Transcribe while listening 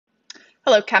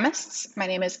Hello, chemists. My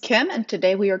name is Kim, and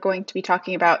today we are going to be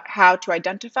talking about how to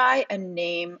identify and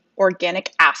name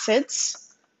organic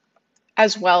acids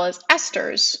as well as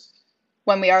esters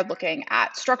when we are looking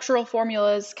at structural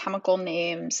formulas, chemical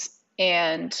names,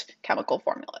 and chemical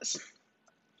formulas.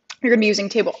 You're going to be using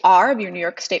Table R of your New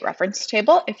York State reference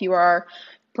table if you are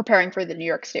preparing for the New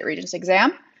York State Regents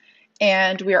exam.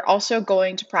 And we are also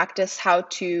going to practice how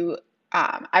to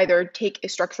either take a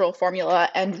structural formula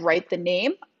and write the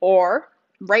name or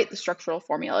write the structural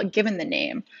formula given the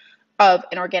name of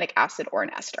an organic acid or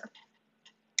an ester.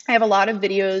 I have a lot of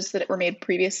videos that were made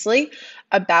previously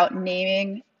about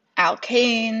naming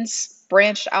alkanes,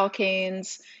 branched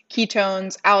alkanes,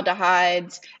 ketones,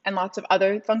 aldehydes, and lots of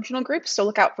other functional groups. So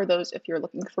look out for those if you're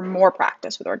looking for more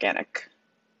practice with organic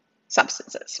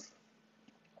substances.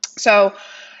 So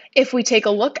if we take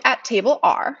a look at Table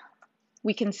R,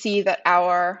 we can see that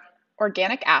our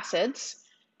organic acids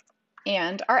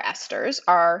and our esters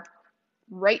are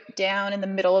right down in the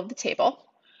middle of the table.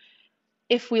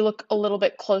 If we look a little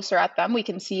bit closer at them, we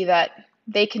can see that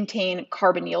they contain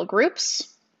carbonyl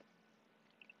groups,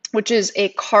 which is a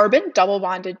carbon double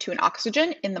bonded to an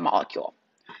oxygen in the molecule.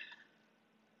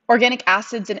 Organic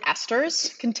acids and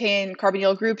esters contain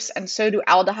carbonyl groups, and so do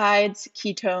aldehydes,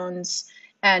 ketones,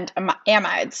 and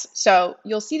amides. So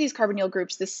you'll see these carbonyl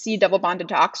groups, this C double bonded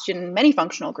to oxygen, in many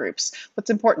functional groups.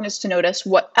 What's important is to notice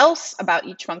what else about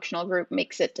each functional group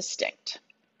makes it distinct.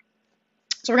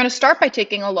 So we're going to start by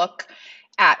taking a look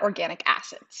at organic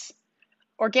acids.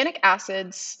 Organic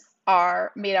acids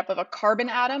are made up of a carbon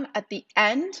atom at the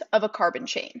end of a carbon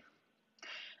chain.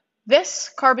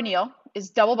 This carbonyl is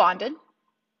double bonded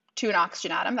to an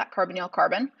oxygen atom, that carbonyl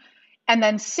carbon, and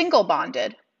then single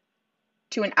bonded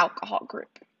to an alcohol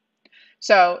group.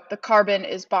 So the carbon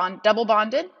is double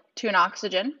bonded to an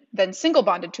oxygen, then single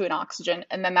bonded to an oxygen,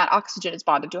 and then that oxygen is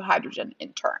bonded to a hydrogen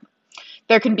in turn.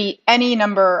 There can be any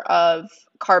number of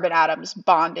carbon atoms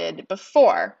bonded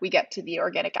before we get to the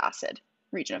organic acid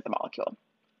region of the molecule.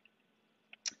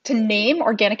 To name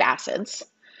organic acids,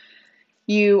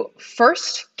 you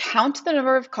first count the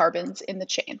number of carbons in the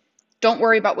chain. Don't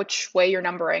worry about which way you're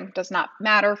numbering, does not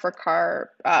matter for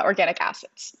organic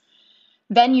acids.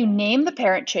 Then you name the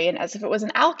parent chain as if it was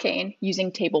an alkane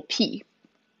using table P.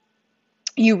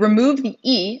 You remove the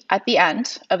E at the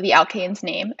end of the alkane's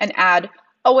name and add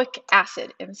oic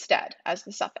acid instead as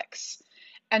the suffix.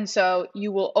 And so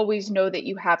you will always know that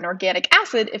you have an organic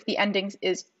acid if the ending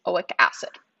is oic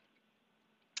acid.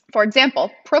 For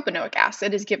example, propanoic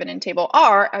acid is given in table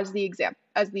R as the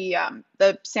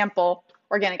sample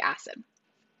organic acid.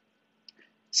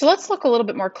 So let's look a little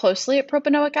bit more closely at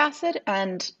propanoic acid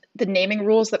and the naming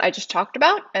rules that I just talked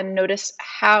about, and notice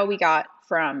how we got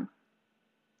from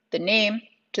the name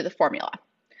to the formula.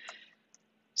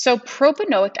 So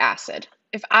propanoic acid,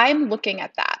 if I'm looking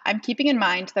at that, I'm keeping in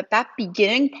mind that that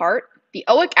beginning part, the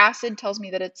oic acid, tells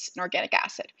me that it's an organic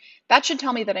acid. That should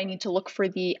tell me that I need to look for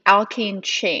the alkane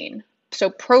chain. So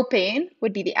propane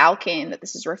would be the alkane that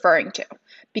this is referring to.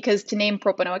 Because to name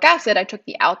propanoic acid, I took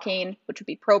the alkane, which would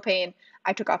be propane,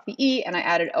 I took off the E, and I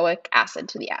added oic acid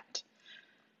to the end.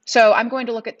 So I'm going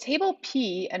to look at table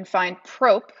P and find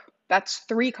prop, that's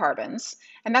 3 carbons,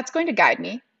 and that's going to guide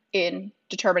me in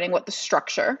determining what the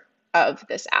structure of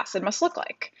this acid must look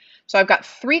like. So I've got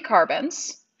 3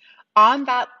 carbons. On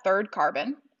that 3rd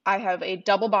carbon, I have a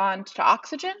double bond to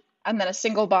oxygen and then a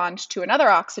single bond to another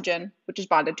oxygen, which is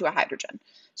bonded to a hydrogen.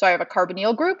 So I have a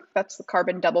carbonyl group, that's the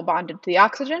carbon double bonded to the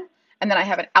oxygen, and then I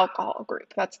have an alcohol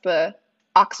group, that's the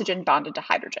oxygen bonded to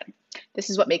hydrogen. This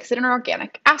is what makes it an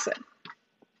organic acid.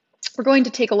 We're going to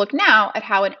take a look now at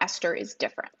how an ester is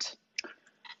different.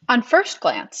 On first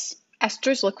glance,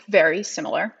 esters look very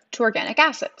similar to organic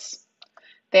acids.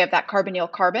 They have that carbonyl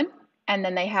carbon, and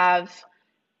then they have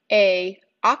an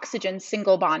oxygen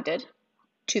single bonded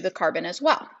to the carbon as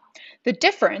well. The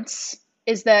difference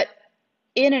is that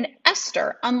in an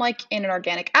ester, unlike in an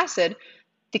organic acid,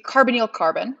 the carbonyl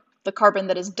carbon, the carbon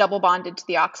that is double bonded to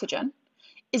the oxygen,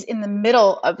 is in the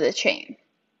middle of the chain.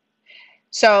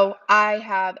 So I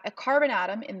have a carbon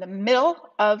atom in the middle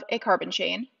of a carbon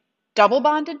chain, double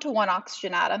bonded to one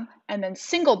oxygen atom, and then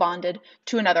single bonded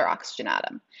to another oxygen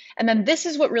atom. And then this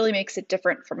is what really makes it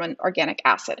different from an organic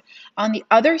acid. On the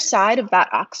other side of that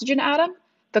oxygen atom,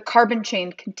 the carbon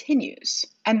chain continues,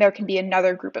 and there can be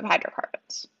another group of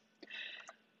hydrocarbons.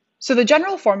 So the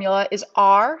general formula is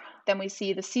R, then we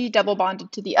see the C double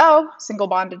bonded to the O, single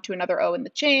bonded to another O in the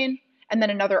chain, and then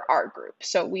another R group.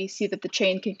 So we see that the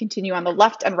chain can continue on the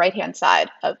left and right-hand side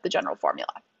of the general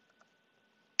formula.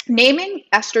 Naming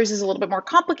esters is a little bit more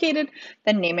complicated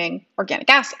than naming organic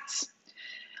acids.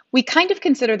 We kind of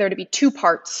consider there to be 2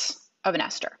 parts of an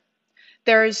ester.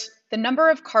 There's the number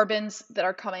of carbons that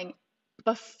are coming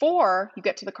before you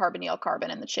get to the carbonyl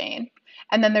carbon in the chain,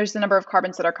 and then there's the number of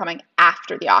carbons that are coming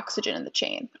after the oxygen in the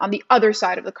chain on the other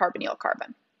side of the carbonyl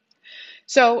carbon.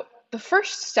 So the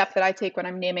first step that I take when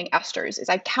I'm naming esters is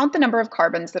I count the number of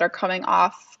carbons that are coming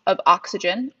off of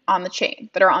oxygen on the chain,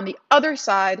 that are on the other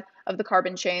side of the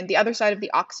carbon chain, the other side of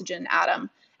the oxygen atom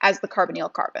as the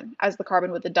carbonyl carbon, as the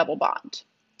carbon with the double bond.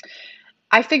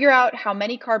 I figure out how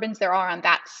many carbons there are on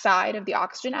that side of the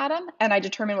oxygen atom, and I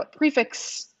determine what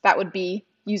prefix that would be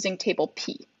using table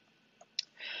P.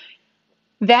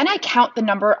 Then I count the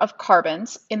number of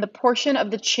carbons in the portion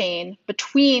of the chain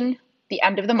between the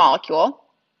end of the molecule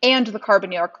and the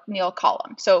carbonyl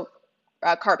column, so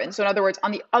carbon. So in other words,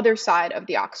 on the other side of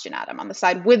the oxygen atom, on the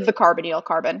side with the carbonyl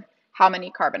carbon, how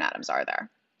many carbon atoms are there?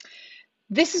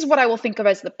 This is what I will think of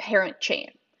as the parent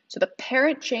chain. So the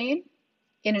parent chain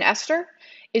in an ester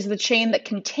is the chain that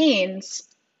contains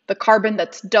the carbon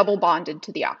that's double bonded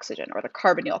to the oxygen, or the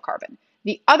carbonyl carbon.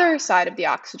 The other side of the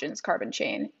oxygen's carbon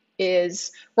chain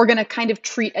is, we're going to kind of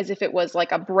treat as if it was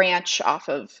like a branch off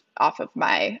of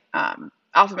my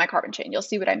carbon chain. You'll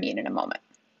see what I mean in a moment.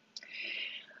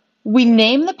 We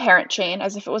name the parent chain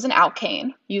as if it was an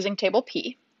alkane using table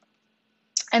P.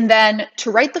 And then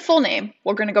to write the full name,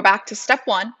 we're going to go back to step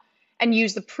 1 and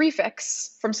use the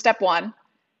prefix from step 1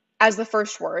 as the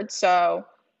first word. So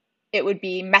it would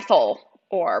be methyl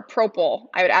or propyl.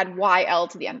 I would add YL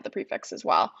to the end of the prefix as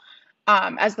well,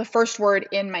 as the first word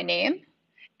in my name.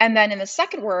 And then in the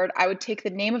second word, I would take the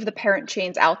name of the parent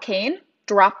chain's alkane,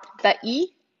 drop the E,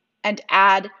 and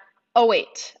add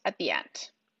OATE at the end,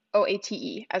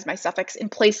 OATE as my suffix in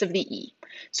place of the E.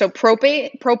 So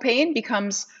propane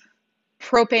becomes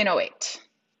propanoate.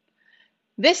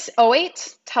 This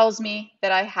OATE tells me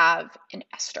that I have an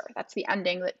ester. That's the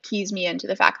ending that keys me into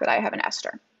the fact that I have an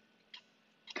ester.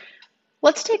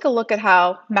 Let's take a look at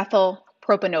how methyl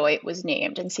propanoate was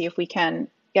named and see if we can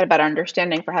get a better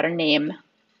understanding for how to name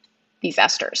these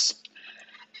esters.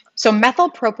 So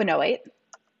methyl propanoate,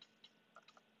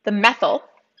 the methyl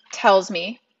tells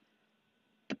me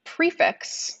the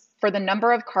prefix for the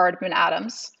number of carbon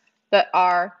atoms that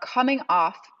are coming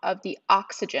off of the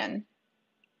oxygen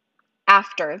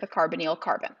after the carbonyl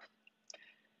carbon.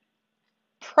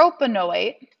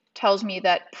 Propanoate tells me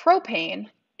that propane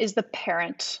is the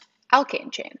parent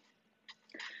alkane chain.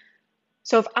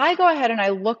 So if I go ahead and I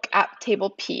look at table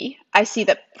P, I see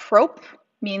that prop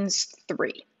means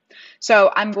 3.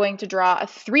 So I'm going to draw a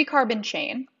 3-carbon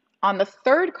chain. On the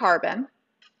third carbon,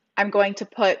 I'm going to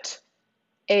put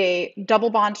a double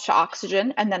bond to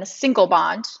oxygen and then a single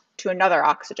bond to another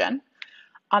oxygen.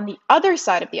 On the other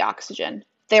side of the oxygen,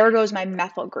 there goes my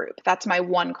methyl group. That's my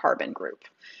 1-carbon group.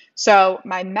 So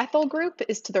my methyl group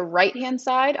is to the right-hand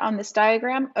side on this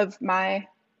diagram of my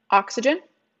oxygen.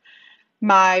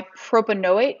 My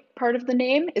propanoate part of the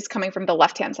name is coming from the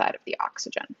left-hand side of the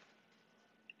oxygen.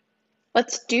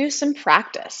 Let's do some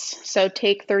practice. So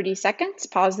take 30 seconds,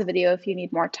 pause the video if you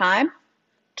need more time,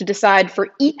 to decide for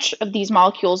each of these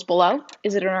molecules below,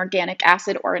 is it an organic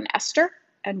acid or an ester,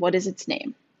 and what is its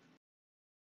name?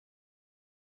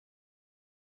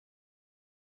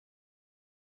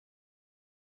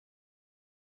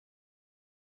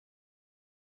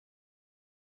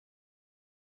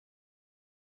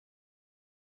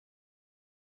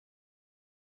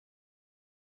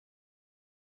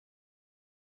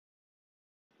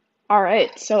 All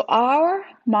right, so our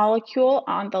molecule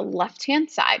on the left-hand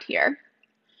side here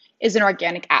is an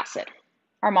organic acid.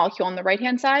 Our molecule on the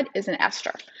right-hand side is an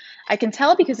ester. I can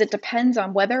tell because it depends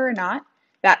on whether or not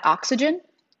that oxygen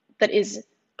that is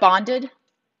bonded,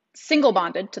 single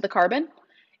bonded to the carbon,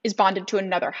 is bonded to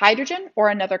another hydrogen or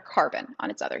another carbon on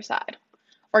its other side.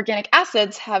 Organic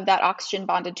acids have that oxygen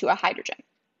bonded to a hydrogen.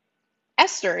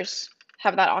 Esters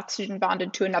have that oxygen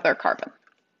bonded to another carbon.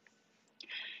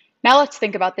 Now let's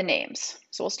think about the names.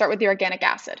 So we'll start with the organic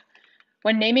acid.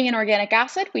 When naming an organic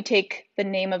acid, we take the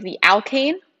name of the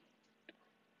alkane,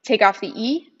 take off the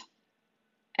E,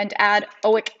 and add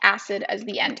oic acid as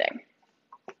the ending.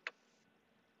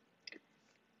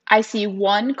 I see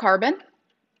 1 carbon.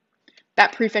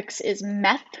 That prefix is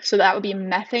meth, so that would be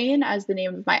methane as the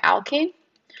name of my alkane.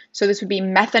 So this would be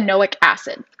methanoic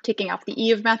acid, taking off the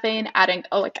E of methane, adding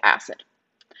oic acid.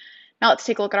 Now let's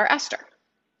take a look at our ester.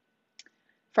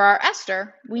 For our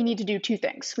ester, we need to do 2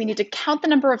 things. We need to count the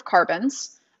number of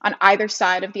carbons on either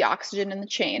side of the oxygen in the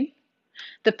chain.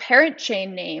 The parent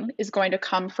chain name is going to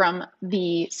come from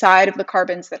the side of the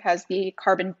carbons that has the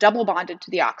carbon double bonded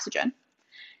to the oxygen.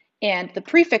 And the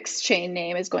prefix chain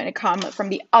name is going to come from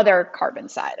the other carbon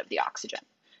side of the oxygen.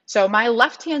 So my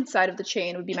left-hand side of the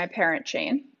chain would be my parent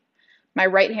chain. My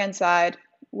right-hand side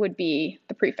would be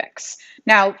the prefix.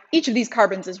 Now, each of these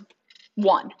carbons is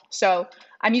 1. So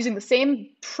I'm using the same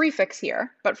prefix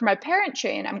here, but for my parent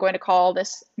chain, I'm going to call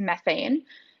this methane.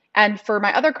 And for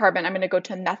my other carbon, I'm going to go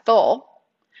to methyl.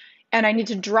 And I need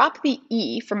to drop the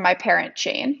E from my parent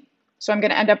chain. So I'm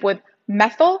going to end up with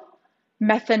methyl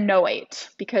methanoate,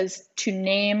 because to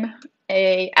name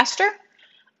a ester,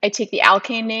 I take the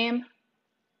alkane name,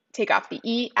 take off the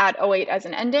E, add -ate as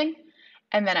an ending,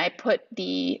 and then I put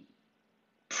the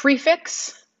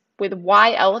prefix with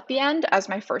YL at the end as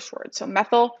my first word. So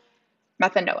methyl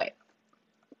methanoate.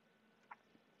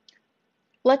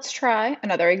 Let's try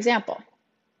another example.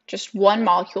 Just one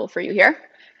molecule for you here.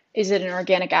 Is it an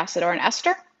organic acid or an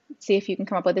ester? Let's see if you can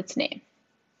come up with its name.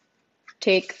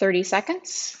 Take 30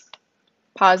 seconds.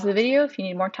 Pause the video if you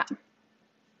need more time.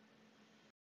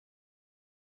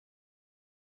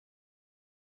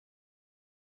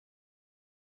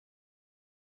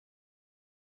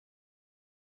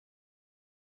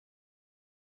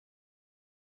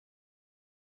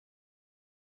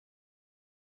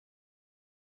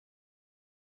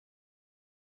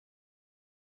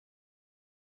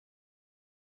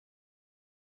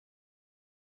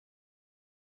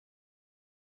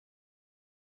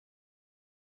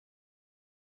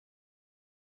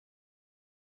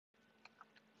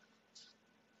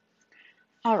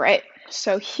 All right,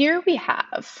 so here we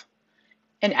have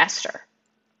an ester.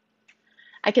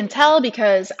 I can tell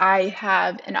because I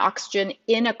have an oxygen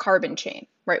in a carbon chain,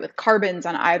 right, with carbons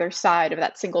on either side of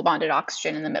that single bonded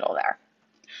oxygen in the middle there.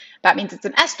 That means it's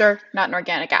an ester, not an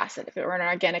organic acid. If it were an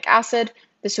organic acid,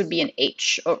 this would be an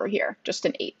H over here, just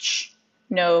an H,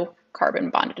 no carbon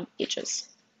bonded H's.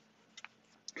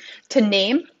 To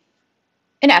name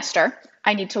an ester,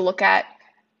 I need to look at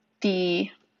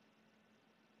the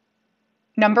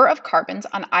number of carbons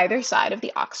on either side of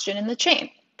the oxygen in the chain.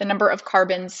 The number of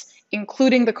carbons,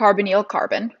 including the carbonyl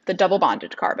carbon, the double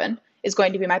bonded carbon, is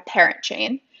going to be my parent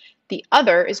chain. The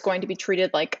other is going to be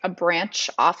treated like a branch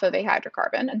off of a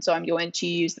hydrocarbon, and so I'm going to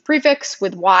use the prefix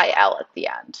with YL at the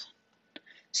end.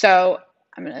 So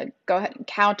I'm going to go ahead and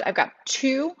count. I've got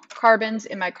 2 carbons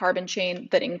in my carbon chain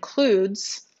that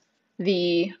includes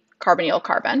the carbonyl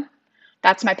carbon.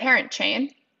 That's my parent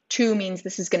chain. 2 means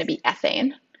this is going to be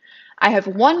ethane. I have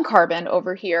 1 carbon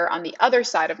over here on the other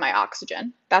side of my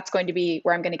oxygen. That's going to be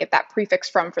where I'm going to get that prefix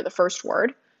from for the first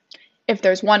word. If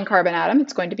there's 1 carbon atom,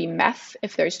 it's going to be meth.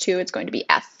 If there's 2, it's going to be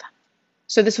eth.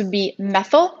 So this would be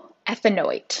methyl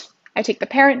ethanoate. I take the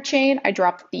parent chain, I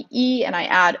drop the E, and I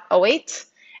add -ate,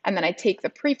 and then I take the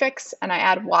prefix and I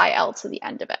add YL to the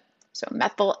end of it. So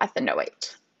methyl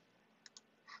ethanoate.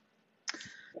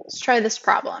 Let's try this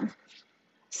problem.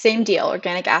 Same deal,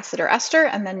 organic acid or ester,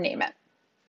 and then name it.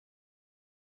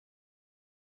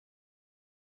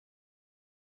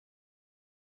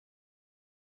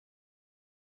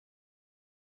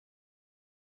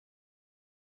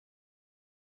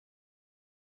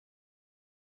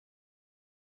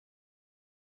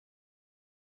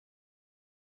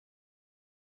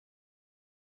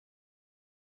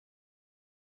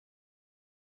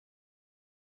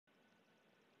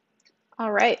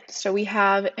 All right, so we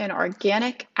have an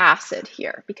organic acid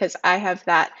here because I have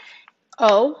that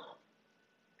O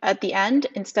at the end.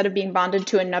 Instead of being bonded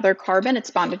to another carbon,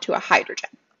 it's bonded to a hydrogen.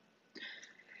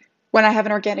 When I have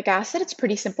an organic acid, it's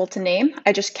pretty simple to name.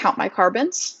 I just count my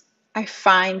carbons. I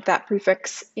find that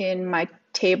prefix in my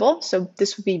table. So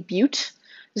this would be bute.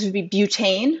 This would be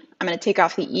butane. I'm going to take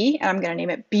off the E and I'm going to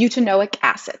name it butanoic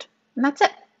acid. And that's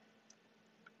it.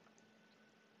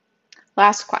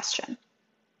 Last question.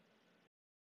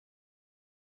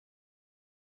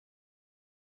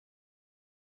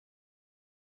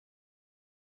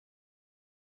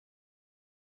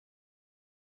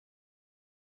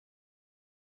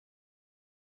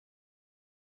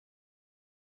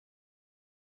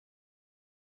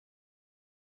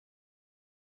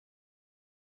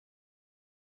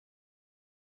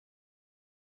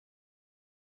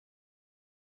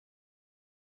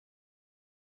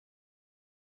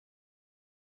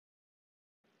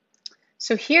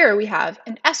 So here we have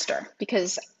an ester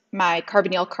because my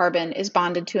carbonyl carbon is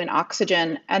bonded to an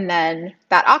oxygen and then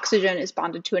that oxygen is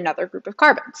bonded to another group of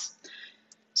carbons.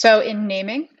 So in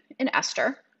naming an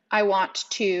ester, I want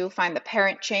to find the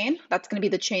parent chain. That's going to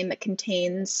be the chain that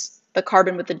contains the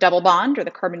carbon with the double bond or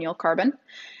the carbonyl carbon.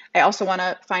 I also want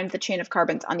to find the chain of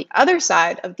carbons on the other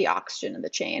side of the oxygen in the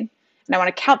chain. And I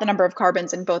want to count the number of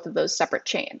carbons in both of those separate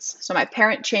chains. So my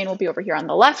parent chain will be over here on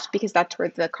the left because that's where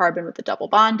the carbon with the double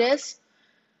bond is.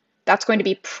 That's going to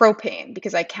be propane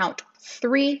because I count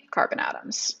 3 carbon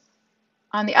atoms.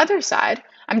 On the other side,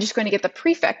 I'm just going to get the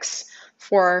prefix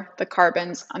for the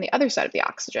carbons on the other side of the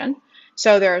oxygen.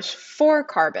 So there's 4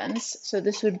 carbons, so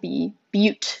this would be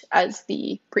but as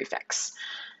the prefix.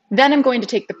 Then I'm going to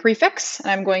take the prefix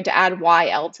and I'm going to add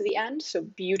YL to the end, so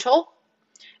butyl.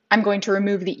 I'm going to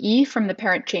remove the E from the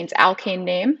parent chain's alkane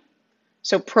name,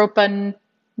 so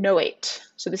propanoate.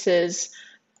 So this is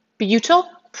butyl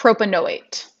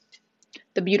propanoate.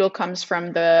 The butyl comes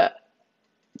from the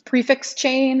prefix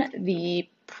chain, the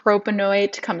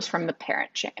propanoate comes from the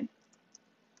parent chain.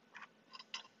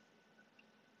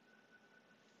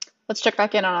 Let's check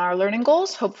back in on our learning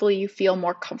goals. Hopefully you feel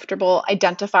more comfortable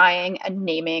identifying and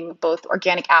naming both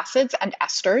organic acids and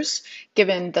esters,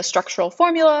 given the structural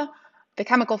formula, the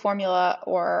chemical formula,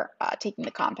 or taking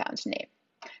the compound's name.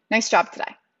 Nice job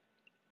today.